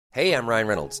Hey, I'm Ryan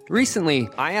Reynolds. Recently,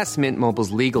 I asked Mint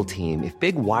Mobile's legal team if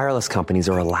big wireless companies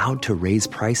are allowed to raise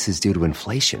prices due to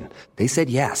inflation. They said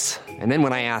yes. And then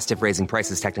when I asked if raising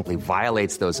prices technically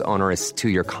violates those onerous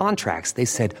two-year contracts, they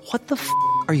said, "What the f***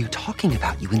 are you talking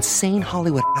about, you insane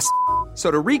Hollywood ass?" So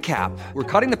to recap, we're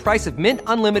cutting the price of Mint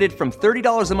Unlimited from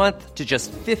 $30 a month to just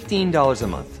 $15 a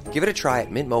month. Give it a try at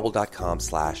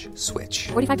mintmobile.com/switch.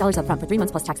 $45 up front for 3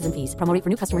 months plus taxes and fees. Promo rate for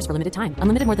new customers for limited time.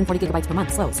 Unlimited more than 40 gigabytes per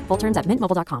month. Slows full terms at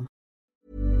mintmobile.com.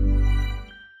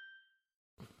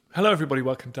 Hello everybody,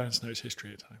 welcome to Dan Snow's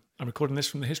History Hit Time. I'm recording this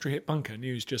from the History Hit bunker.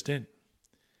 News just in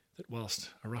that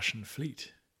whilst a Russian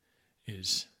fleet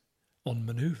is on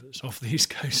manoeuvres off the east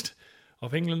coast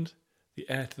of England, the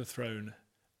heir to the throne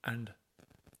and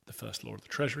the First Lord of the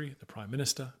Treasury, the Prime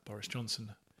Minister, Boris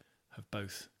Johnson, have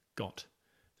both got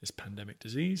this pandemic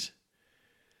disease.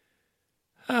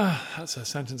 That's a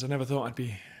sentence I never thought I'd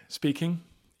be speaking,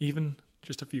 even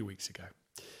just a few weeks ago.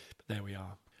 But there we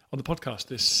are. On the podcast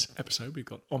this episode, we've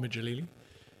got Omid Djalili.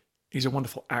 He's a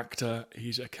wonderful actor,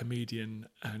 he's a comedian,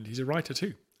 and he's a writer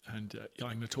too. And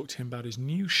I'm going to talk to him about his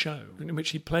new show, in which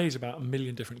he plays about 1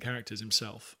 million different characters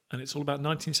himself. And it's all about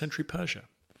 19th century Persia,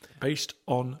 based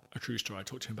on a true story. I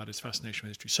talked to him about his fascination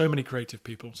with history. So many creative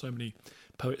people, so many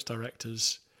poets,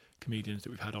 directors, comedians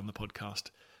that we've had on the podcast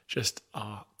just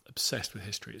are obsessed with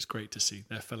history. It's great to see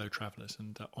their fellow travellers,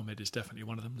 and Omid is definitely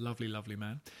one of them. Lovely, lovely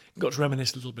man. Got to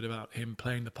reminisce a little bit about him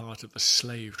playing the part of the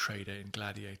slave trader in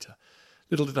Gladiator.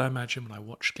 Little did I imagine when I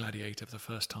watched Gladiator for the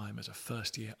first time as a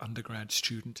first-year undergrad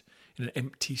student in an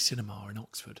empty cinema in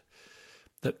Oxford,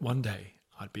 that one day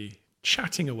I'd be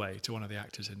chatting away to one of the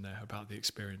actors in there about the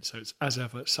experience. So it's, as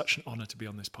ever, such an honour to be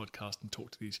on this podcast and talk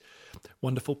to these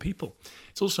wonderful people.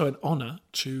 It's also an honour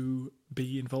to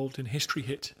be involved in History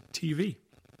Hit TV.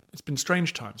 It's been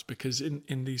strange times because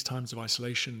in these times of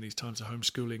isolation, these times of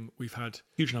homeschooling, we've had a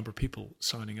huge number of people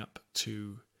signing up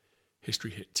to History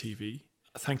Hit TV.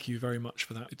 Thank you very much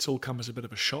for that. It's all come as a bit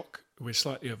of a shock. We're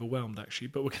slightly overwhelmed, actually,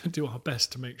 but we're going to do our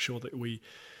best to make sure that we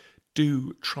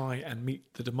do try and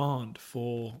meet the demand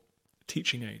for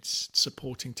teaching aids,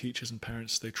 supporting teachers and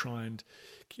parents. They try and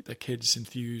keep their kids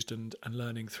enthused and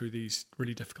learning through these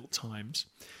really difficult times.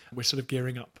 We're sort of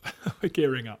gearing up. We're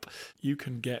gearing up. You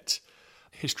can get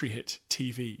History Hit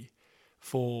TV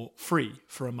for free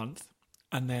for a month,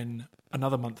 and then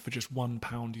another month for just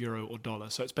 £1, euro or dollar.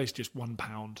 So it's basically just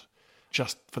 £1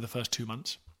 just for the first 2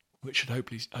 months, which should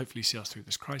hopefully see us through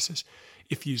this crisis.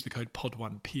 If you use the code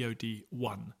POD1,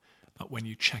 POD1, when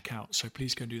you check out. So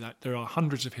please go and do that. There are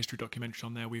hundreds of history documentaries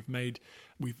on there. We've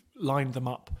lined them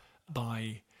up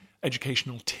by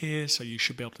educational tiers, so you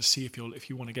should be able to see if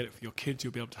you want to get it for your kids,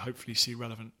 you'll be able to hopefully see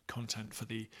relevant content for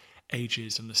the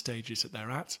ages and the stages that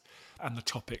they're at, and the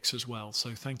topics as well.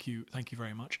 So thank you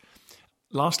very much.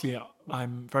 Lastly,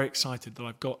 I'm very excited that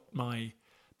I've got my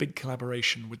big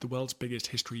collaboration with the world's biggest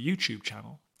history YouTube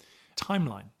channel,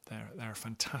 Timeline. They're a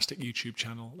fantastic YouTube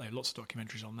channel. They have lots of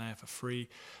documentaries on there for free,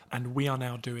 and we are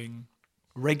now doing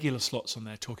regular slots on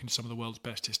there talking to some of the world's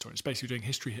best historians, basically doing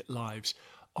History Hit Lives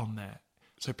on there.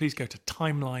 So please go to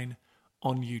Timeline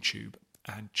on YouTube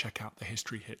and check out the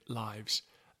History Hit Lives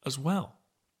as well.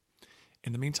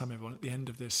 In the meantime, everyone, at the end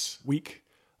of this week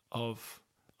of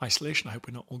isolation, I hope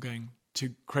we're not all going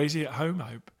too crazy at home. I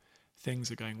hope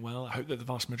things are going well. I hope that the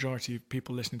vast majority of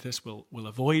people listening to this will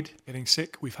avoid getting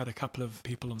sick. We've had a couple of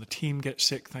people on the team get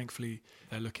sick. Thankfully,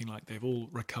 they're looking like they've all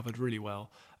recovered really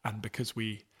well. And because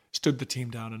we stood the team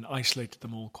down and isolated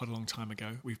them all quite a long time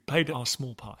ago, we've played our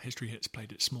small part. History Hit's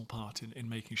played its small part in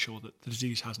making sure that the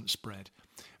disease hasn't spread.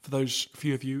 For those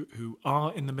few of you who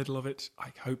are in the middle of it,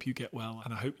 I hope you get well,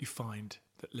 and I hope you find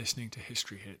that listening to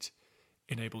History Hit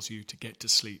enables you to get to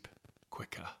sleep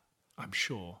quicker. I'm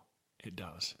sure it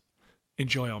does.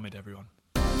 Enjoy Omid, everyone.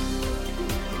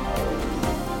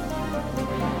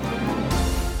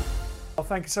 Well,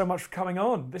 thank you so much for coming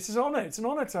on. This is honour. It's an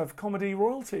honour to have comedy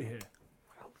royalty here.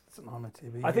 Well, it's an honour to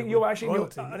be. I think you're actually.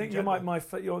 Royalty, I think you're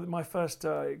my first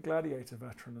Gladiator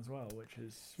veteran as well, which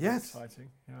is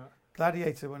exciting. Yeah.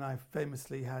 Gladiator, when I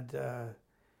famously had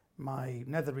my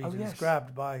nether regions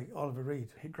grabbed by Oliver Reed.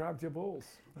 He grabbed your balls.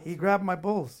 He grabbed my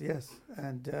balls, yes,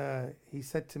 and he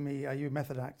said to me, "Are you a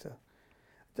method actor?"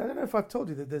 I don't know if I've told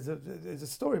you that there's a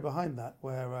story behind that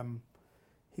where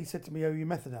he said to me, "Are you a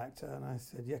method actor?" And I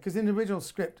said, "Yeah," because in the original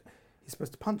script he's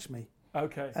supposed to punch me.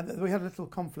 Okay. And we had a little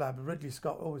conflab. Ridley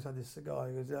Scott always had this cigar.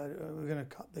 He goes, "We're going to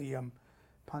cut the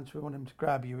punch. We want him to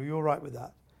grab you. Are you all right with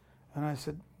that?" And I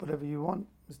said, "Whatever you want,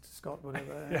 Mr. Scott,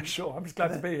 whatever." Yeah, sure. I'm just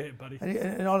glad to be here, buddy.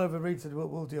 And Oliver Reed said,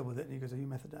 "We'll deal with it." And he goes, "Are you a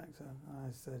method actor?" And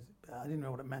I said, "I didn't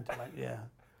know what it meant." I'm like, "Yeah."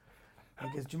 And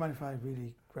he goes, "Do you mind if I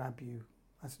really grab you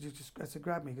I said,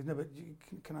 grab me. He goes, no, but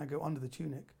can I go under the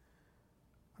tunic?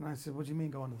 And I said, what do you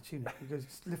mean go under the tunic? He goes,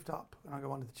 just lift up, and I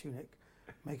go under the tunic,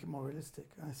 make it more realistic.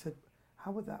 And I said,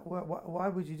 how would that work? Why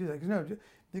would you do that? Because no,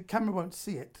 the camera won't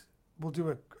see it. We'll do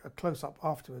a close-up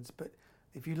afterwards, but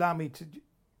if you allow me to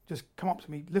just come up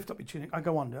to me, lift up your tunic, I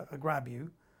go under, I grab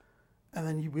you, and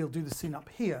then we'll do the scene up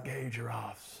here. Gay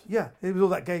giraffes. Yeah, it was all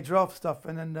that gay giraffe stuff.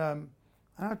 And then and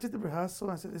I did the rehearsal,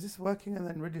 and I said, is this working? And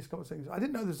then Ridley Scott was saying, I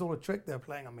didn't know this was all a trick they were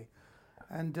playing on me.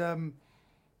 And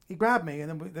he grabbed me, and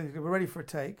then we're ready for a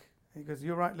take. He goes,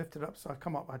 you're right, lift it up. So I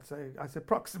come up, I said,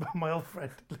 Proxima, my old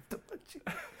friend, lift up my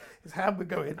tunic. His hand would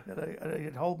go in, and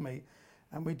he'd hold me,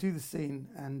 and we do the scene,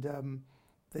 and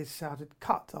they shouted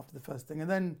cut after the first thing, and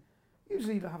then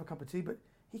usually you'd have a cup of tea, but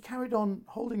he carried on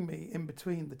holding me in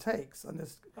between the takes, and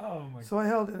so I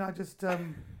held it, and I just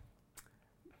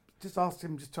asked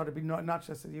him, just try to be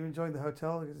natural. I said, "You enjoying the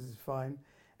hotel?" He goes, "This is fine."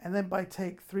 And then by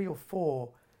take 3 or 4,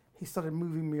 he started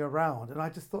moving me around, and I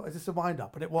just thought, "Is this a wind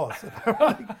up?" And it was.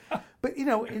 But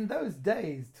in those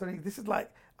days, Tony, this is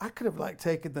like I could have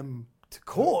taken them to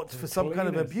court for some kind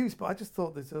of abuse, but I just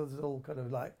thought this was all kind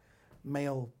of like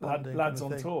male bonding lads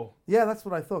kind of on tour. Yeah, that's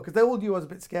what I thought, because they all knew I was a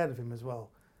bit scared of him as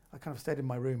well. I kind of stayed in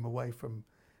my room away from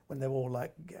when they were all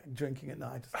drinking at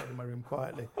night. I just stayed in my room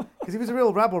quietly because he was a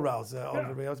real rabble rouser.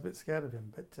 Oliver, I was a bit scared of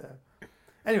him, but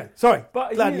anyway, sorry.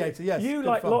 But Gladiator, yes. You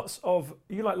like lots of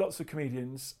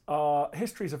comedians.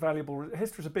 History's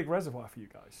a big reservoir for you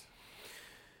guys.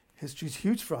 History's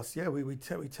huge for us. Yeah, we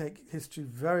take history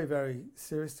very, very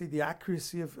seriously. The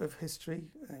accuracy of history,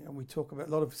 and we talk about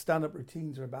a lot of stand-up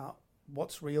routines are about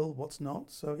what's real, what's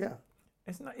not. So yeah.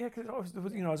 Isn't that, because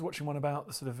I was watching one about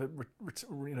the sort of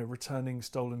returning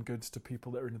stolen goods to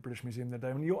people that are in the British Museum the other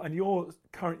day, and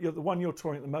the one you're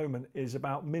touring at the moment is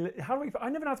about I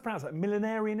never know how to pronounce that,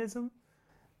 millenarianism.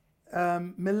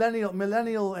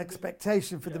 Millennial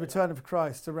expectation for the return of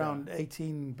Christ around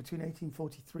between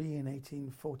 1843 and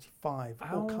 1845.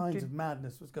 All kinds of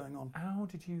madness was going on. How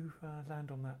did you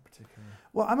land on that particular?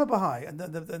 Well, I'm a Baha'i, and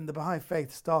the Baha'i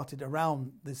faith started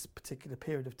around this particular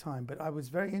period of time. But I was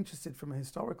very interested from a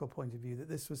historical point of view that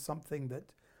this was something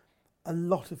that a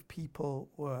lot of people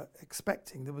were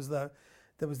expecting. There was the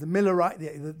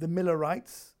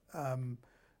Millerites.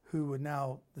 Who were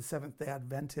now the Seventh-day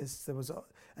Adventists.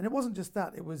 And it wasn't just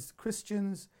that, it was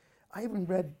Christians. I even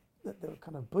read that there were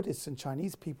kind of Buddhists and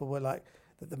Chinese people were like,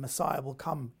 that the Messiah will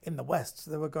come in the West. So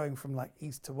they were going from like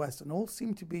east to west, and all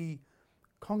seemed to be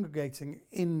congregating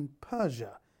in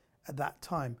Persia at that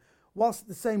time. Whilst at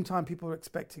the same time, people were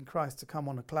expecting Christ to come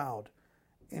on a cloud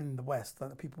in the West.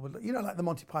 Like people would, like the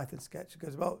Monty Python sketch. It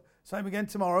goes, well, same again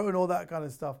tomorrow, and all that kind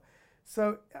of stuff.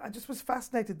 So I just was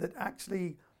fascinated that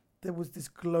actually there was this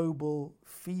global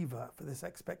fever for this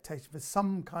expectation for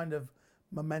some kind of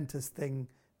momentous thing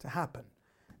to happen.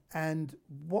 And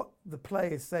what the play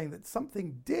is saying, that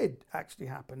something did actually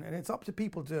happen, and it's up to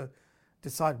people to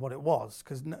decide what it was,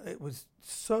 because it was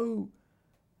so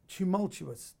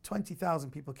tumultuous.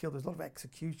 20,000 people killed. There's a lot of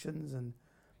executions and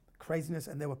craziness,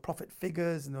 and there were prophet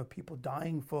figures, and there were people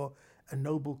dying for a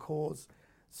noble cause.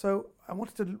 So I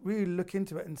wanted to really look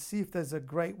into it and see if there's a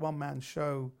great one-man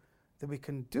show that we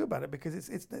can do about it, because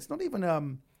it's not even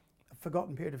a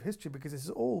forgotten period of history, because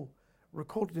it's all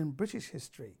recorded in British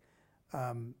history.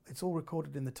 It's all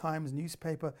recorded in the Times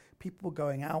newspaper. People were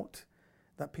going out,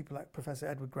 that people like Professor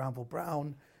Edward Granville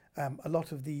Brown, a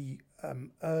lot of the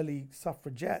early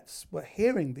suffragettes were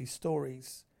hearing these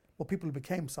stories, well, people who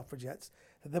became suffragettes,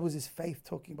 that there was this faith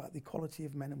talking about the equality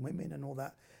of men and women and all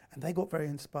that, and they got very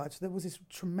inspired. So there was this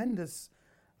tremendous,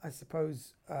 I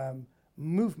suppose,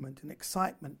 movement and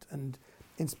excitement and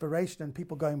inspiration, and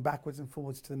people going backwards and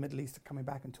forwards to the Middle East and coming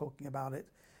back and talking about it,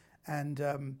 and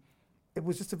it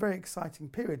was just a very exciting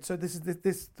period. So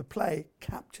the play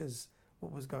captures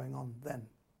what was going on then.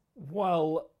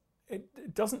 Well,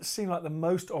 it doesn't seem like the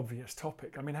most obvious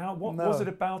topic. I mean, what was it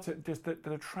about it just that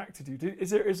attracted you? Is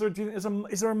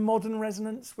there a modern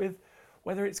resonance with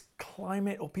whether it's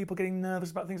climate or people getting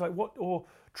nervous about things like or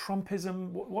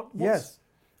Trumpism? Yes,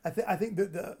 I think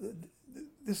that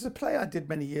this is a play I did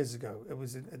many years ago. It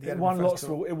was at the Edinburgh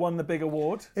Festival. It won the big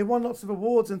award. It won lots of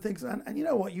awards and things. And you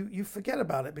know what? You forget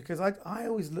about it, because I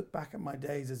always look back at my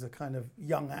days as a kind of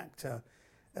young actor,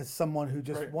 as someone who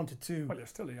just wanted to... Well, you're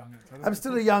still a young actor. I'm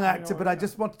still a young actor, but I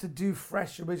just wanted to do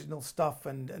fresh, original stuff.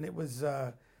 And it was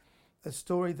a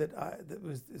story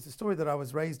it's a story that I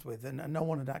was raised with, and no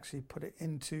one had actually put it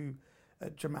into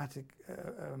a dramatic,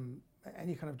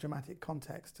 any kind of dramatic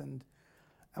context. And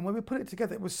when we put it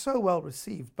together, it was so well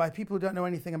received by people who don't know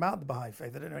anything about the Baha'i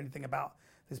faith. They don't know anything about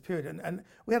this period. And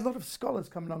we had a lot of scholars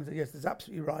come along and say, yes, that's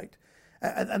absolutely right.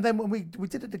 And then when we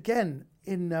did it again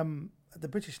in the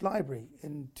British Library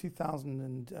in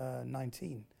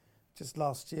 2019, just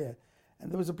last year,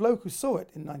 and there was a bloke who saw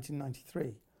it in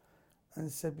 1993 and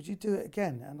said, would you do it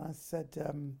again? And I said,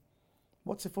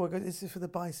 what's it for? He goes, this is for the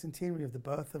bicentenary of the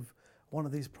birth of one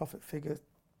of these prophet figures.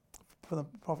 And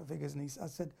I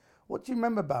said, what do you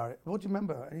remember about it? What do you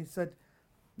remember? And he said,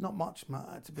 not much,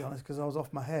 Matt, to be honest, because I was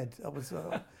off my head. I was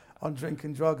on drink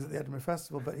and drugs at the Edinburgh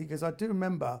Festival. But he goes, I do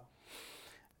remember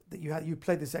that you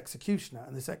played this executioner,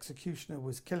 and this executioner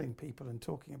was killing people and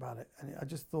talking about it. And I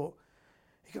just thought,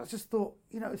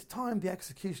 it's time the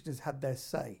executioners had their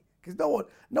say, because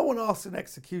no one asked an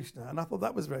executioner. And I thought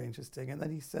that was very interesting. And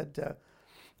then he said,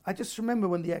 I just remember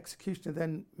when the executioner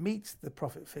then meets the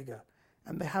prophet figure,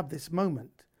 and they have this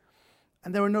moment,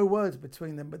 and there are no words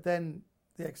between them, but then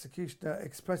the executioner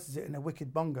expresses it in a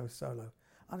wicked bongo solo.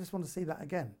 I just want to see that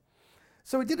again.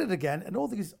 So we did it again, and all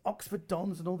these Oxford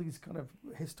dons and all these kind of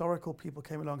historical people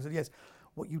came along and said, yes,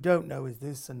 what you don't know is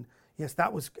this, and yes,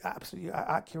 that was absolutely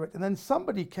accurate. And then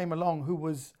somebody came along who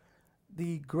was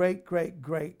the great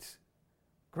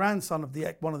grandson of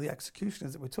one of the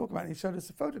executioners that we're talking about, and he showed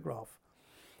us a photograph.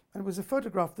 And it was a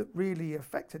photograph that really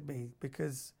affected me,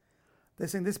 because they're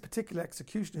saying this particular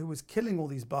executioner who was killing all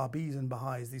these Barbis and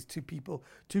Baha'is, these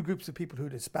two groups of people who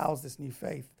had espoused this new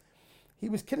faith, he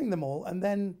was killing them all, and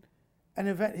then an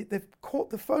event, they've caught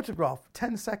the photograph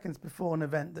 10 seconds before an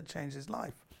event that changed his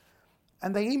life.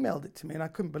 And they emailed it to me, and I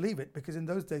couldn't believe it, because in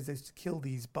those days they used to kill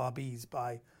these Barbis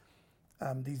by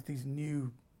these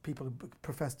new people who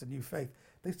professed a new faith.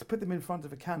 They used to put them in front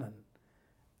of a cannon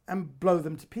and blow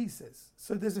them to pieces.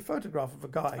 So there's a photograph of a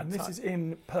guy. And this is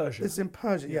in Persia? This is in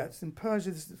Persia, yeah. It's in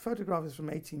Persia. The photograph is from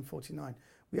 1849.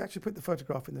 We actually put the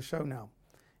photograph in the show now,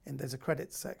 and there's a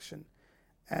credits section.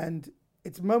 And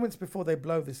it's moments before they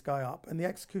blow this guy up, and the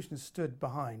executioner stood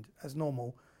behind, as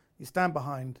normal. You stand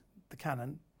behind the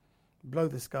cannon, blow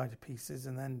this guy to pieces,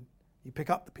 and then you pick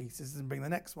up the pieces and bring the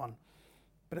next one.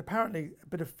 But apparently a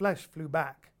bit of flesh flew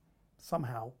back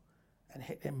somehow and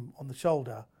hit him on the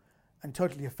shoulder and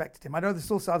totally affected him. I know this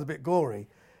all sounds a bit gory,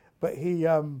 but he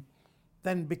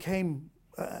then became,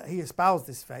 he espoused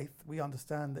this faith. We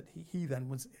understand that he then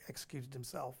was executed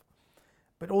himself.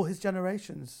 But all his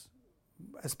generations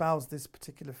espoused this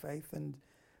particular faith, and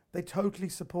they totally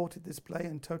supported this play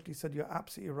and totally said, you're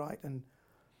absolutely right. And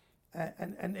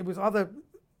it was other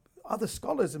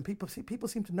scholars and people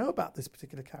seem to know about this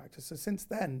particular character. So since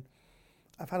then,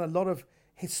 I've had a lot of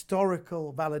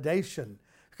historical validation.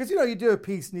 Because, you do a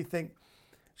piece and you think,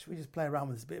 should we just play around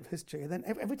with this bit of history? And then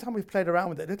every time we've played around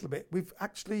with it a little bit, we've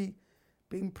actually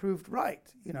been proved right,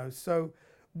 So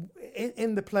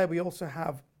in the play, we also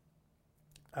have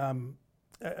a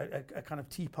kind of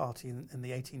tea party in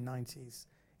the 1890s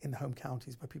in the home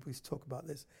counties where people used to talk about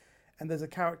this. And there's a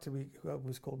character who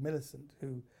was called Millicent,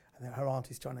 who and then her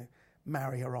auntie's trying to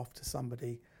marry her off to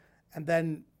somebody. And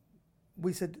then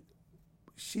we said,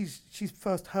 she's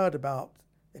first heard about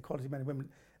equality of men and women.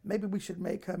 Maybe we should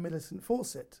make her Millicent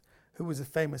Fawcett, who was a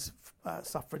famous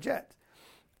suffragette.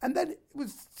 And then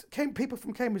people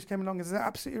from Cambridge came along and said,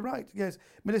 absolutely right. Yes,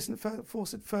 Millicent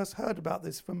Fawcett first heard about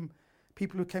this from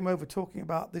people who came over talking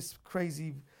about this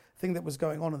crazy thing that was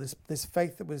going on, and this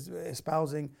faith that was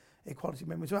espousing equality of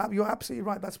men. So you're absolutely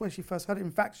right. That's where she first heard it. In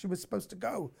fact, she was supposed to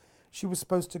go. She was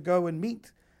supposed to go and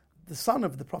meet the son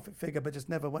of the prophet figure, but just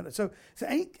never went. So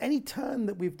any turn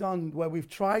that we've done where we've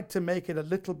tried to make it a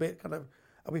little bit kind of,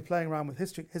 are we playing around with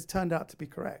history, has turned out to be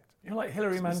correct. You're like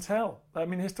Hilary Mantel. I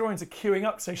mean, historians are queuing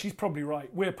up saying she's probably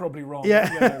right, we're probably wrong. Yeah,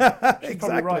 she's exactly.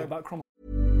 probably right about Cromwell.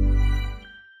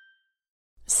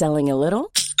 Selling a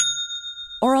little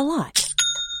or a lot?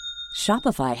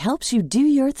 Shopify helps you do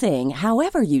your thing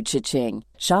however you cha-ching.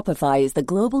 Shopify is the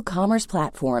global commerce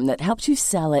platform that helps you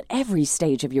sell at every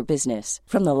stage of your business.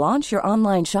 From the launch your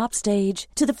online shop stage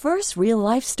to the first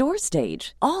real-life store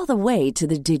stage, all the way to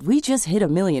the did we just hit a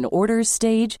million orders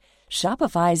stage.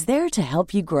 Shopify is there to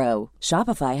help you grow.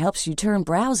 Shopify helps you turn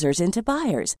browsers into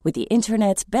buyers with the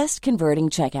internet's best converting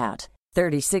checkout.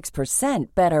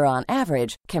 36% better on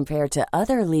average compared to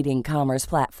other leading commerce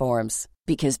platforms.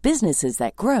 Because businesses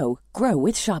that grow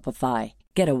with Shopify.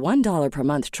 Get a $1 per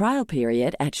month trial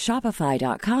period at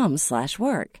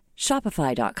shopify.com/work.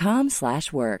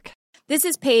 Shopify.com/work. This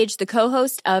is Paige, the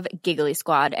co-host of Giggly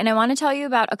Squad, and I want to tell you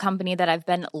about a company that I've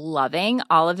been loving,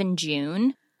 Olive &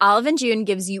 June. Olive & June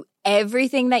gives you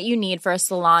everything that you need for a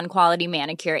salon-quality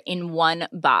manicure in one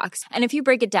box. And if you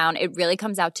break it down, it really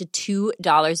comes out to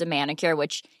 $2 a manicure,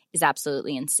 which is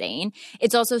absolutely insane.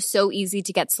 It's also so easy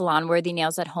to get salon-worthy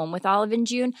nails at home with Olive &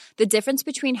 June. The difference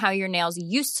between how your nails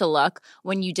used to look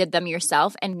when you did them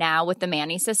yourself and now with the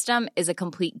Mani system is a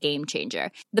complete game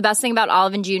changer. The best thing about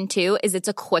Olive & June, too, is it's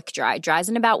a quick dry. Dries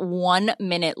in about 1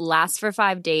 minute, lasts for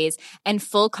 5 days, and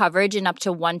full coverage in up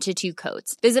to 1 to 2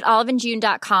 coats. Visit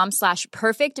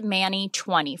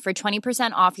oliveandjune.com/perfectmani20 for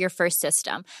 20% off your first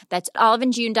system. That's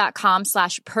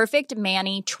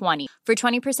oliveandjune.com/perfectmani20 for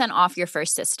 20% off your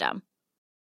first system.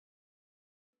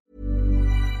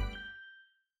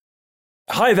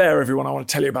 Hi there, everyone. I want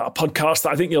to tell you about a podcast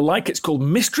that I think you'll like. It's called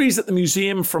Mysteries at the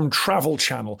Museum from Travel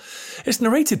Channel. It's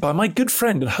narrated by my good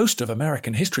friend and host of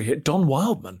American History hit, Don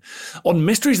Wildman. On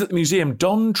Mysteries at the Museum,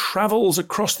 Don travels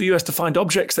across the US to find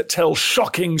objects that tell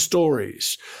shocking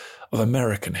stories of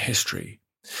American history.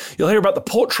 You'll hear about the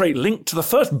portrait linked to the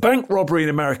first bank robbery in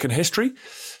American history,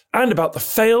 and about the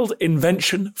failed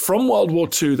invention from World War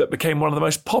II that became one of the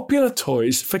most popular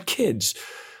toys for kids.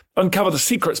 Uncover the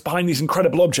secrets behind these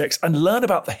incredible objects and learn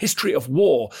about the history of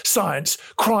war, science,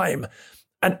 crime,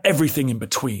 and everything in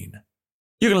between.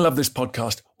 You're going to love this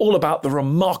podcast, all about the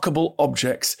remarkable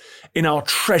objects in our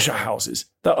treasure houses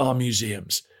that are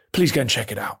museums. Please go and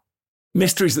check it out.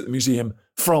 Mysteries at the Museum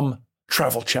from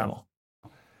Travel Channel.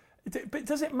 But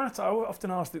does it matter? I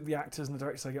often ask the actors and the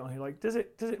directors I get on here, like, does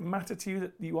it matter to you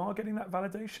that you are getting that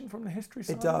validation from the history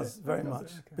side? It does, very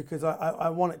much, because I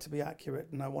want it to be accurate,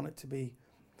 and I want it to be...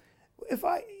 If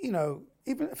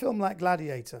even a film like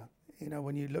Gladiator,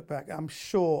 when you look back, I'm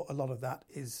sure a lot of that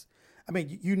is... I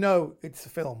mean, it's a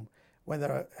film when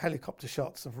there are helicopter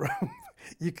shots of Rome.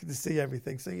 You can see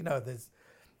everything. So,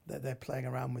 they're playing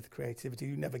around with creativity.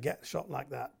 You never get a shot like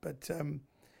that. But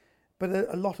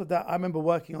a lot of that, I remember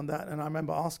working on that, and I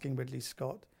remember asking Ridley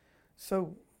Scott,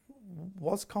 so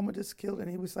was Commodus killed? And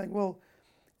he was saying, well,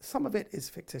 some of it is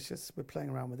fictitious. We're playing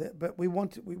around with it. But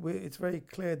it's very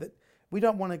clear that we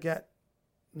don't want to get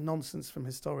nonsense from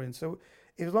historians. So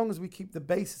as long as we keep the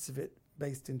basis of it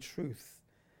based in truth,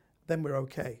 then we're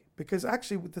okay. Because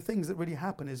actually the things that really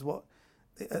happen is what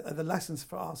are the lessons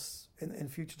for us in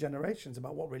future generations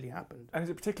about what really happened. And is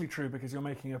it particularly true because you're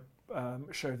making a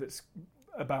show that's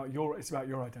about your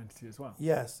identity as well?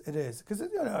 Yes, it is. Because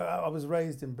I was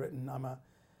raised in Britain.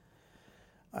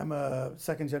 I'm a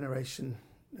second generation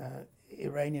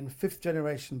Iranian, fifth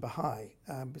generation Baha'i.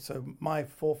 So my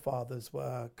forefathers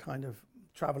were kind of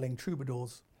traveling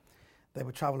troubadours. They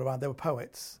would travel around. They were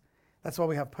poets. That's why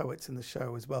we have poets in the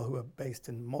show as well who are based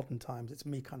in modern times. It's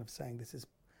me kind of saying this is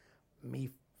me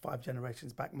 5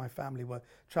 generations back. My family were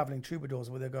traveling troubadours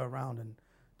where they go around and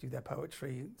do their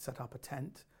poetry, set up a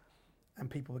tent, and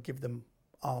people would give them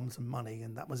alms and money,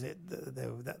 and that was it.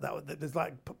 There's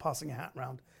like passing a hat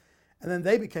around. And then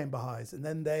they became Baha'is, and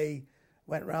then they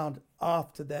went round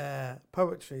after their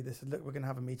poetry. They said, look, we're going to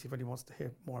have a meeting if anyone wants to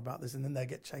hear more about this. And then they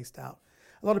get chased out.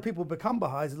 A lot of people become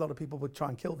Baha'is. A lot of people would try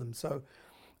and kill them. So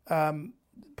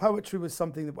poetry was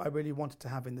something that I really wanted to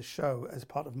have in the show as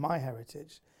part of my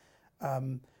heritage.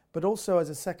 But also as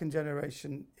a second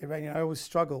generation Iranian, I always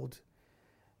struggled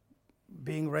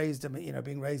being raised in the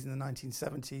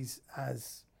 1970s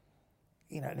as,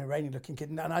 an Iranian looking kid.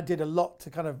 And I did a lot to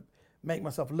kind of make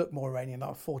myself look more Iranian. I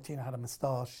was 14, I had a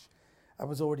moustache. I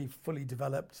was already fully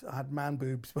developed. I had man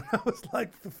boobs when I was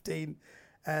like 15.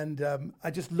 And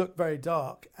I just looked very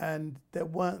dark. And there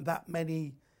weren't that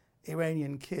many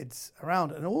Iranian kids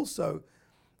around. And also,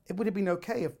 it would have been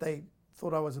okay if they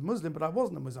thought I was a Muslim, but I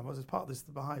wasn't a Muslim. I was part of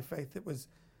the Baha'i faith. It was,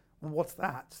 well, what's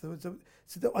that? So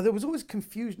there was always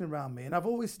confusion around me. And I've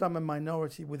always said I'm a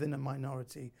minority within a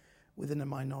minority, within a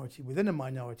minority, within a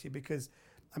minority, because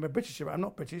I'm I'm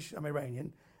not British, I'm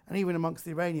Iranian. And even amongst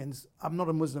the Iranians, I'm not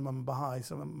a Muslim, I'm a Baha'i,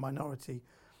 so I'm a minority.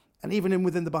 And even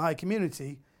within the Baha'i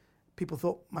community, people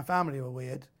thought my family were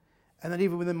weird. And then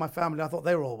even within my family, I thought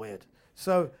they were all weird.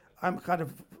 So I'm kind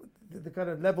of, the kind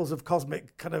of levels of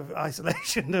cosmic kind of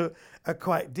isolation are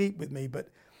quite deep with me. But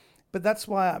that's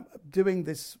why I'm doing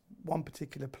this one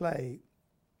particular play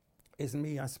is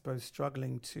me, I suppose,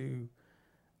 struggling to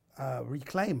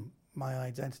reclaim my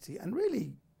identity and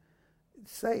really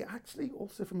say, actually,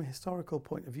 also from a historical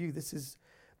point of view, this is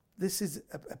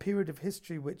a period of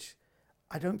history which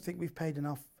I don't think we've paid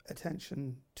enough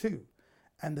attention to.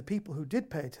 And the people who did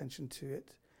pay attention to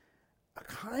it are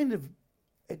kind of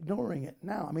ignoring it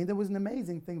now. I mean, there was an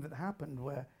amazing thing that happened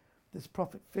where this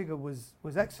prophet figure was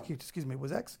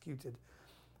executed.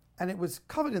 And it was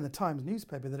covered in the Times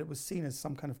newspaper that it was seen as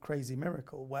some kind of crazy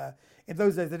miracle, where in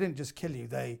those days they didn't just kill you,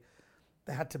 they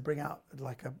had to bring out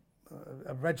like a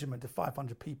regiment of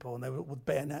 500 people, and they were with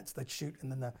bayonets, they'd shoot,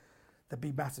 and then there'd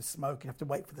be massive smoke. You have to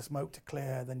wait for the smoke to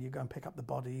clear, then you go and pick up the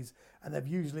bodies, and they've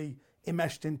usually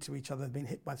enmeshed into each other, been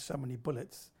hit by so many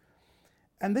bullets.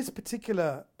 And this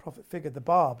particular prophet figure, the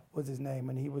Bab was his name,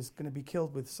 and he was going to be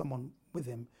killed with someone with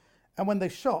him. And when they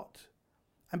shot,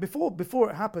 and before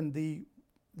it happened, the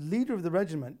leader of the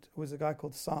regiment, who was a guy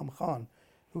called Sam Khan,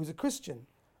 who was a Christian,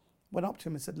 went up to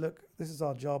him and said, look, this is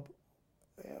our job.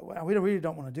 We really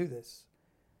don't want to do this.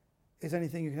 Is there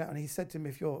anything you can do? And he said to him,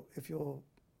 if your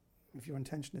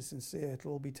intention is sincere,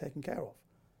 it'll all be taken care of.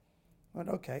 I went,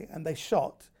 okay. And they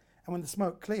shot, and when the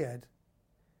smoke cleared,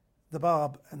 the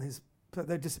Bab and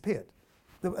they disappeared.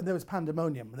 There was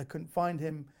pandemonium. They couldn't find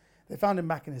him. They found him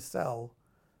back in his cell,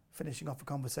 finishing off a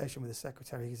conversation with his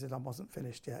secretary. He said, I wasn't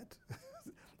finished yet.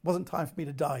 It wasn't time for me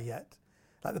to die yet.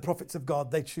 Like the prophets of God,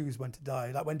 they choose when to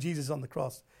die. Like when Jesus is on the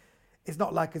cross, it's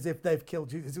not like as if they've killed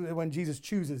Jesus. When Jesus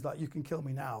chooses, like, you can kill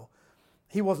me now.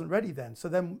 He wasn't ready then. So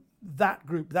then that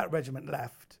group, that regiment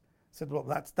left, said, well,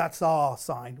 that's our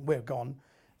sign. We're gone.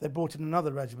 They brought in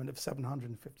another regiment of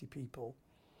 750 people.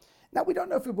 Now, we don't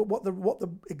know what the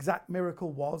exact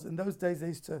miracle was. In those days, they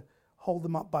used to hold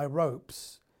them up by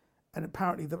ropes, and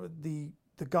apparently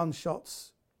the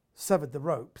gunshots severed the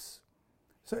ropes.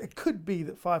 So it could be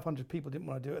that 500 people didn't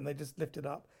want to do it, and they just lifted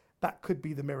up. That could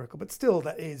be the miracle. But still,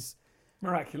 that is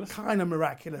miraculous. Kind of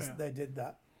miraculous that they did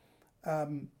that.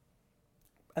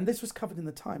 And this was covered in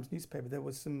the Times newspaper. There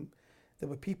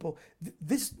were people.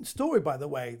 This story, by the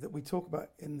way, that we talk about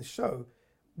in the show,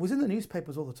 was in the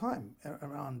newspapers all the time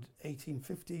around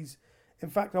 1850s. In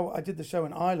fact, I did the show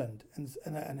in Ireland,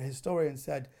 and a historian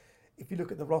said, if you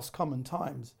look at the Roscommon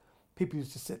Times, people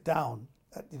used to sit down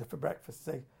for breakfast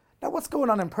and say, now what's going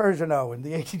on in Persia now in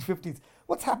the 1850s?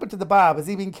 What's happened to the Bab? Has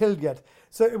he been killed yet?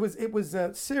 So it was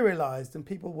serialized, and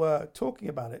people were talking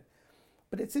about it.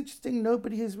 But it's interesting,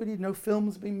 no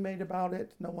films being made about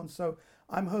it, no one. So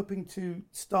I'm hoping to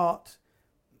start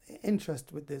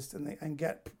interest with this and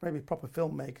get maybe proper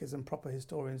filmmakers and proper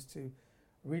historians to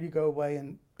really go away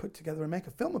and put together and make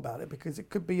a film about it, because it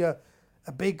could be a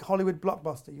big Hollywood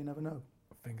blockbuster. You never know.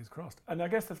 Fingers crossed. And I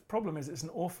guess the problem is it's an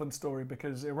orphan story,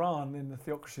 because Iran, in the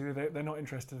theocracy, they're not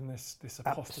interested in this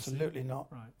apostasy. Absolutely not.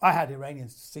 Right. I had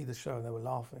Iranians see the show and they were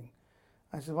laughing.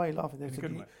 I said, why are you laughing? They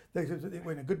said,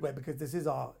 in a good way, because this is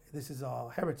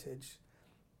our heritage.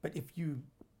 But if you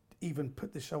even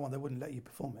put the show on, they wouldn't let you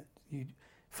perform it.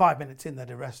 5 minutes in,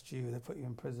 they'd arrest you, they'd put you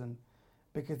in prison,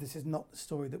 because this is not the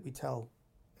story that we tell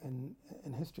in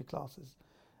history classes.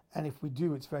 And if we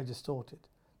do, it's very distorted.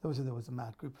 There was a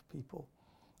mad group of people,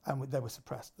 and they were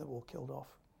suppressed. They were all killed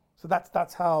off. So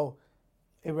that's how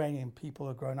Iranian people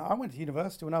are grown up. I went to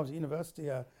university. When I was at university,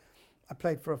 I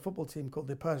played for a football team called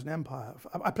the Persian Empire.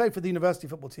 I played for the university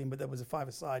football team, but there was a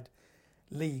five-a-side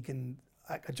league, and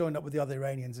I joined up with the other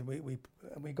Iranians, and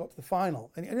we got to the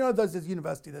final. And there's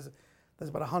university. There's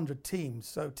about 100 teams.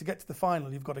 So to get to the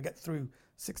final, you've got to get through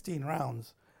 16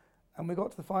 rounds. And we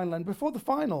got to the final, and before the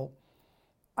final,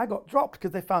 I got dropped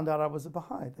because they found out I was a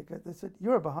Baha'i. They said,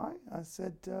 "You're a Baha'i?" I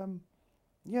said,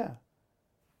 "Yeah."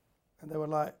 And they were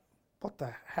like, "What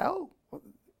the hell?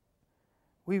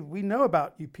 We know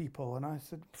about you people." And I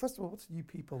said, "First of all, what's you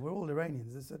people? We're all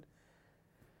Iranians." They said,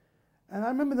 and I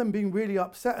remember them being really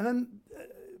upset. And then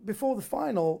before the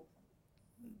final,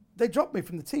 they dropped me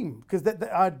from the team because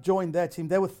I'd joined their team.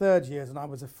 They were third years and I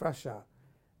was a fresher.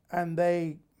 And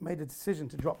they made a decision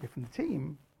to drop me from the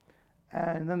team.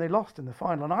 And then they lost in the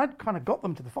final. And I'd kind of got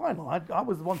them to the final. I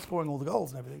was the one scoring all the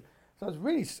goals and everything. So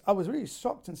I was really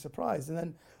shocked and surprised. And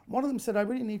then one of them said, "I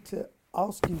really need to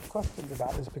ask you questions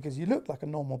about this because you look like a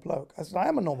normal bloke." I said, "I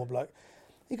am a normal bloke."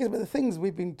 He goes, "But the things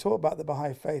we've been taught about the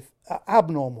Baha'i faith are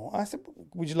abnormal." I said,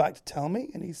 "Would you like to tell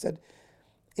me?" And he said,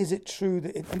 "Is it true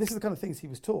that..." And this is the kind of things he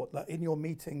was taught. Like in your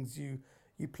meetings, you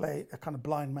play a kind of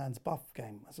blind man's buff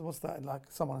game. I said, "What's that?" And like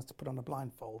someone has to put on a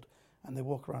blindfold and they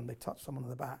walk around, they touch someone on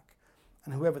the back.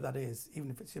 And whoever that is,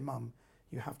 even if it's your mum,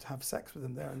 you have to have sex with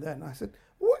them there and then. I said,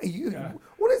 "What are you? Yeah.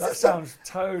 What is that this?" Sounds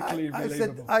totally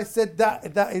believable. I said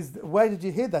that is. Where did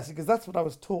you hear that? Because that's what I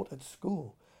was taught at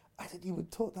school. I said, "You were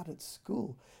taught that at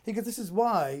school?" He goes, "This is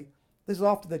why." This is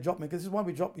after they dropped me. Because this is why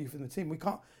we dropped you from the team.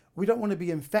 We don't want to be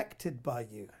infected by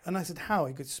you. And I said, "How?"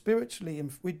 He goes, "Spiritually,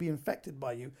 we'd be infected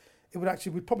by you.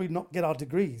 We'd probably not get our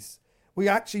degrees. We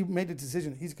actually made a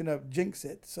decision. He's going to jinx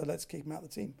it, so let's keep him out of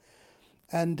the team."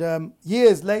 And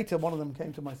years later, one of them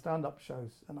came to my stand-up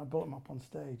shows, and I brought him up on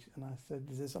stage, and I said,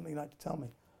 "Is there something you'd like to tell me?"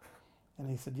 And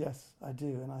he said, "Yes, I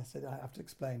do." And I said, "I have to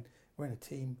explain. We're in a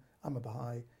team. I'm a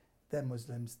Baha'i. They're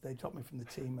Muslims. They dropped me from the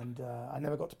team, and I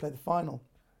never got to play the final.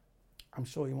 I'm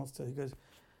sure he wants to." He goes,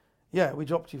 Yeah, we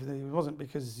dropped you. It wasn't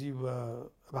because you were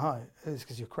Baha'i. It was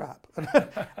because you're crap. And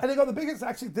they got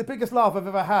the biggest laugh I've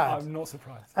ever had. I'm not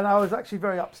surprised. And I was actually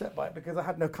very upset by it because I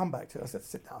had no comeback to it. I said,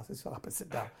 sit down. I said, shut up and sit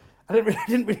down. I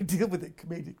didn't really deal with it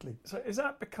comedically. So is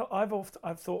that because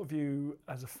I've thought of you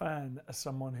as a fan, as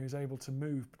someone who's able to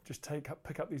move, just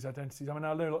pick up these identities. I mean,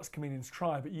 I know lots of comedians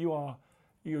try, but you're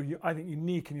I think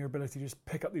unique in your ability to just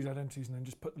pick up these identities and then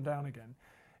just put them down again.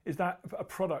 Is that a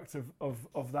product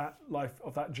of that life,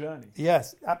 of that journey?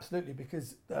 Yes, absolutely,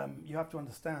 because you have to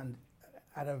understand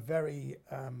at a very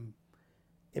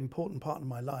important part of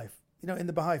my life. You know, in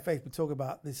the Baha'i faith, we talk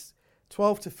about this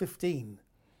 12 to 15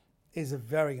 is a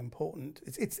very important,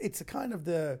 it's a kind of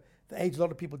the age a lot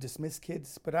of people dismiss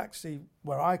kids, but actually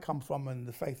where I come from and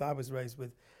the faith I was raised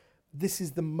with, this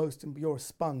is the most, you're a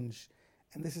sponge,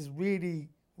 and this is really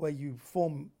where you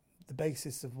form the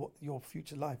basis of what your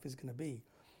future life is going to be.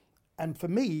 And for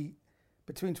me,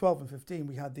 between 12 and 15,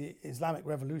 we had the Islamic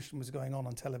Revolution was going on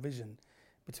television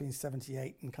between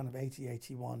 78 and kind of 80,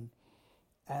 81.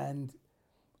 And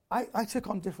I took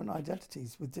on different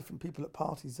identities with different people at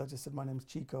parties. I just said, my name's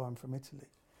Chico, I'm from Italy.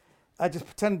 I just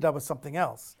pretended I was something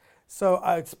else. So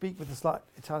I'd speak with a slight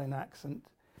Italian accent.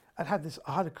 I had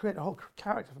to create a whole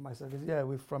character for myself. Because, yeah,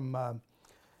 we're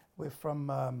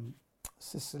from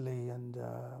Sicily, and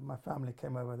my family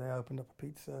came over. They opened up a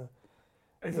pizza.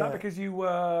 Is that because you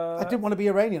were... I didn't want to be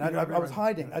Iranian. I was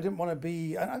hiding. Yeah. I didn't want to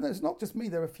be... And it's not just me.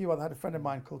 There were a few other... I had a friend of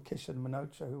mine called Kishan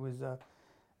Manocha, who was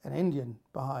an Indian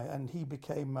Baha'i, and he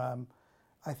became,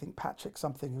 I think, Patrick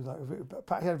something. He was like...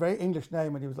 He had a very English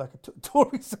name, and he was like a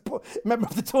Tory member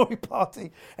of the Tory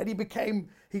party. And he became...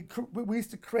 We used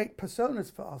to create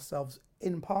personas for ourselves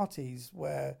in parties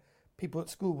where people at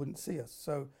school wouldn't see us.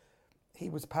 So he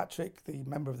was Patrick, the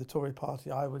member of the Tory party.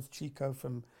 I was Chico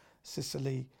from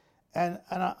Sicily. And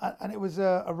it was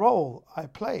a role I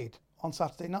played on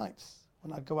Saturday nights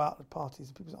when I'd go out at parties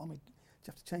and people said, "Oh, do you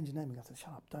have to change your name?" I said,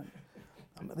 "Shut up, don't.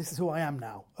 This is who I am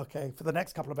now, okay? For the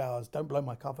next couple of hours, don't blow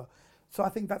my cover." So I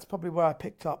think that's probably where I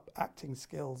picked up acting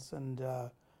skills. And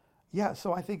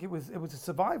so I think it was a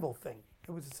survival thing.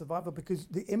 It was a survival because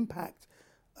the impact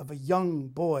of a young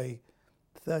boy,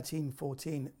 13,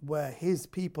 14, where his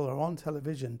people are on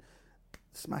television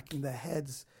smacking their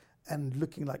heads and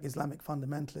looking like Islamic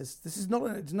fundamentalists. This is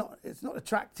it's not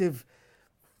attractive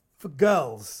for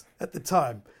girls at the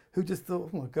time who just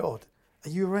thought, "Oh my God, are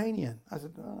you Iranian?" I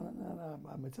said, no,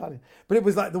 I'm Italian. But it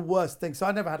was like the worst thing. So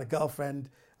I never had a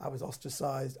girlfriend. I was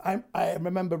ostracized. I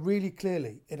remember really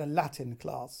clearly in a Latin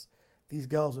class, these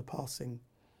girls were passing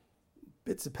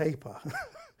bits of paper.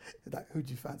 Like, "Who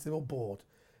do you fancy?" They were all bored,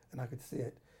 and I could see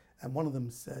it. And one of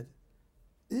them said,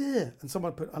 "Yeah," and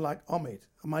someone put, "I like Omid,"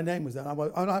 and my name was there.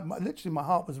 Literally, my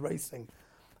heart was racing,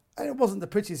 and it wasn't the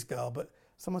prettiest girl, but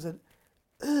someone said,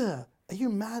 "Ugh, are you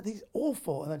mad? He's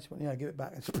awful." And then she went, "Yeah, give it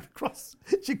back," and she put a cross.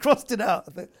 She crossed it out.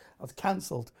 I was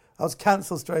cancelled. I was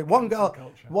cancelled straight. One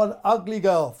ugly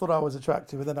girl thought I was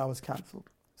attractive, and then I was cancelled.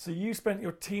 So you spent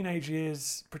your teenage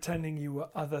years pretending you were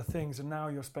other things, and now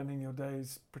you're spending your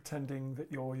days pretending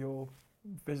that you're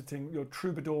visiting your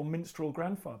troubadour minstrel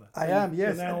grandfather. I am,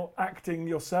 yes. You're now acting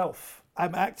yourself.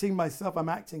 I'm acting myself, I'm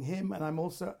acting him, and I'm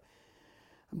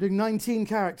doing 19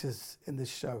 characters in this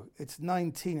show. It's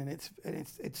 19, and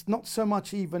it's not so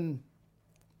much even...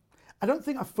 I don't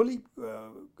think I fully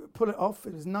pull it off.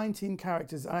 It was 19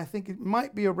 characters, and I think it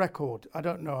might be a record. I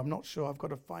don't know, I'm not sure, I've got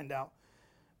to find out.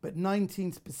 But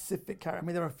 19 specific characters. I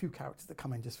mean, there are a few characters that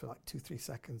come in just for like 2-3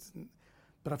 seconds,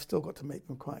 but I've still got to make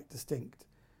them quite distinct.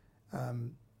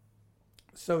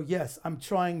 So yes, I'm just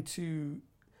trying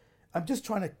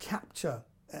to capture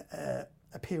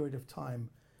a period of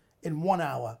time in 1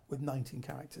 hour with 19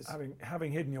 characters.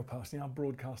 Having hidden your past, now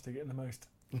broadcasting it in the most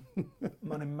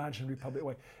unimaginably public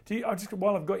way.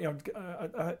 While I've got you,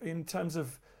 in terms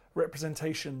of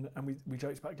representation, and we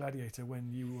joked about Gladiator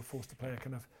when you were forced to play a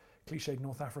kind of cliched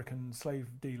North African slave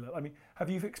dealer. I mean, have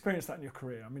you experienced that in your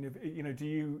career? I mean,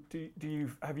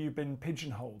 have you been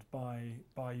pigeonholed by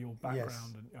your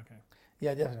background? Yes. Okay.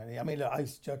 Yeah, definitely. I mean, look, I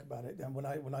used to joke about it. And when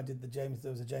I did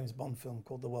there was a James Bond film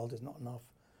called The World Is Not Enough,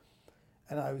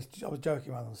 and I was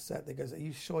joking around on set. They goes, "Are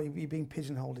you sure you're being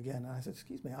pigeonholed again?" And I said,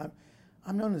 "Excuse me,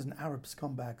 I'm known as an Arab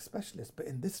scumbag specialist, but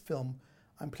in this film,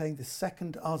 I'm playing the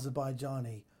second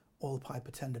Azerbaijani oil pipe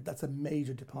attendant. That's a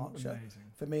major departure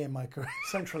for me in my career."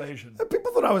 Central Asian.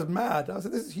 People thought I was mad. I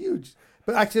said, "This is huge,"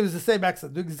 but actually, it was the same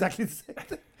accent, doing exactly the same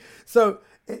thing. So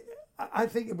I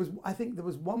think there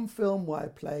was one film where I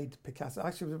played Picasso.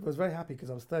 Actually, I was very happy because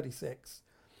I was 36,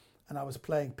 and I was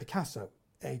playing Picasso,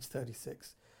 age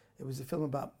 36. It was a film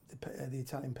about the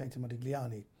Italian painter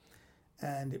Modigliani,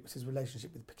 and it was his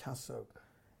relationship with Picasso.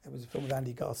 It was a film with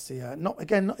Andy Garcia.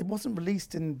 It wasn't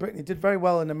released in Britain. It did very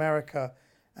well in America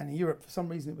and in Europe. For some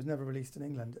reason, it was never released in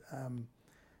England,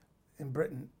 in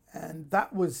Britain. And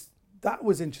that was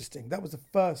interesting. That was the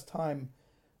first time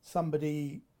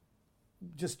somebody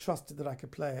just trusted that I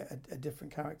could play a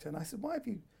different character. And I said, why have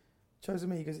you chosen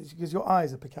me? Because your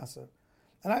eyes are Picasso.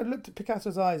 And I looked at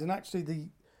Picasso's eyes, and actually the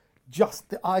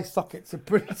eye sockets are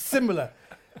pretty similar.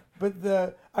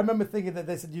 But I remember thinking that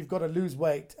they said, you've got to lose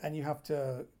weight and you have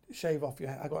to shave off your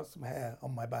hair. I got some hair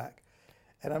on my back.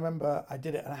 And I remember I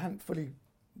did it, and I hadn't fully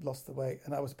lost the weight,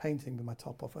 and I was painting with my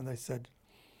top off, and they said,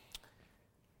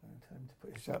 tell him to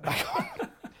put your shirt back on.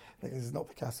 Like, this is not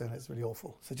Picasso, and it's really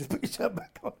awful. So just put your shirt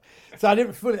back on. So I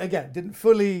didn't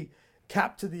fully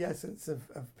capture the essence of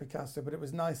Picasso, but it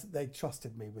was nice that they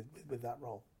trusted me with that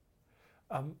role.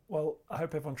 Well, I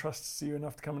hope everyone trusts you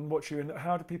enough to come and watch you. And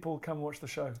how do people come and watch the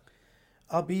show?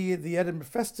 I'll be at the Edinburgh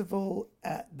Festival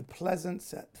at the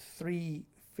Pleasance at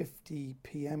 3:50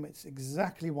 p.m. It's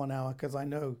exactly 1 hour, because I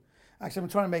know... Actually, I'm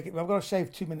trying to make it... I've got to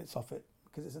shave 2 minutes off it,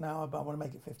 because it's an hour, but I want to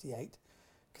make it 58,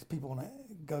 because people want to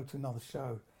go to another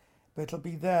show. But it'll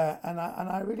be there, and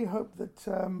I really hope that...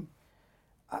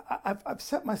 I've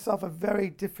set myself a very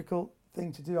difficult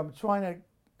thing to do. I'm trying to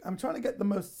get the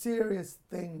most serious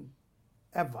thing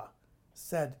ever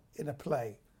said in a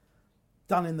play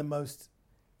done in the most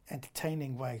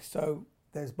entertaining way. So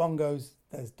there's bongos,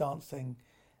 there's dancing,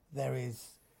 there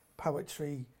is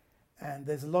poetry, and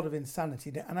there's a lot of insanity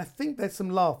there. And I think there's some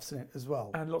laughs in it as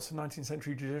well. And lots of 19th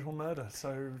century judicial murder. So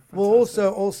fantastic. Well,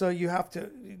 also you have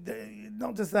to,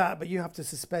 not just that, but you have to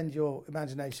suspend your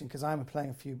imagination, because I'm playing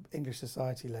a few English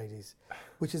society ladies,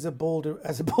 which is a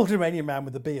Balduranian man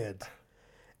with a beard.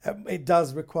 It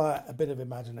does require a bit of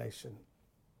imagination.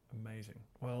 Amazing.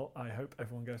 Well, I hope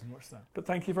everyone goes and watches that. But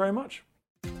thank you very much.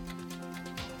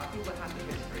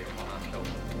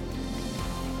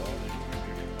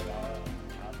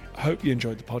 I hope you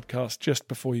enjoyed the podcast. Just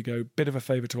before you go, bit of a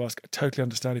favour to ask. I totally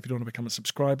understand if you don't want to become a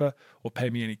subscriber or pay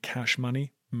me any cash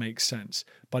money. Makes sense.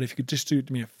 But if you could just do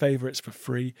me a favour, it's for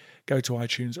free. Go to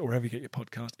iTunes or wherever you get your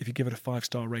podcast. If you give it a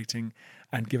 5-star rating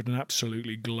and give it an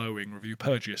absolutely glowing review,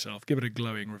 purge yourself, give it a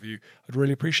glowing review. I'd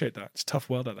really appreciate that. It's a tough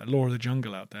world out there, law of the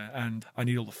jungle out there, and I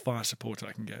need all the fire support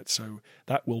I can get. So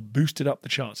that will boost it up the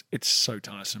charts. It's so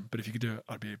tiresome. But if you could do it,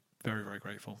 I'd be very, very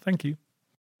grateful. Thank you.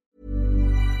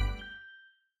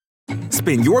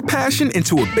 Spin your passion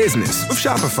into a business with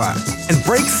Shopify and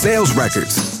break sales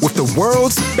records with the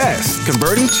world's best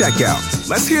converting checkout.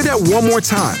 Let's hear that one more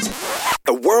time.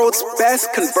 The world's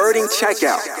best converting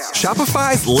checkout.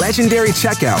 Shopify's legendary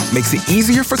checkout makes it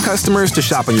easier for customers to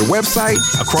shop on your website,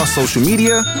 across social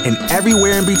media, and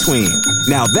everywhere in between.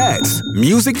 Now that's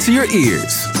music to your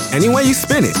ears. Any way you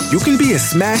spin it, you can be a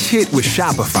smash hit with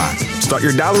Shopify. Start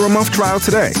your $1 a month trial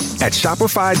today at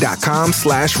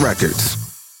shopify.com/records.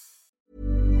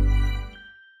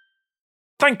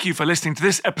 Thank you for listening to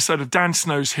this episode of Dan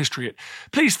Snow's History Hit.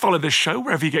 Please follow this show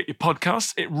wherever you get your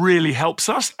podcasts. It really helps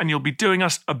us, and you'll be doing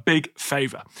us a big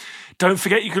favour. Don't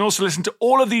forget, you can also listen to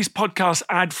all of these podcasts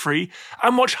ad-free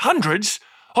and watch hundreds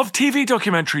of TV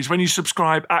documentaries when you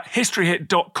subscribe at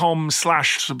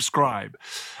historyhit.com/subscribe.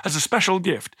 As a special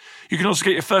gift, you can also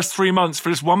get your first 3 months for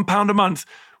just £1 a month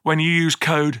when you use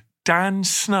code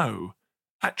DANSNOW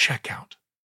at checkout.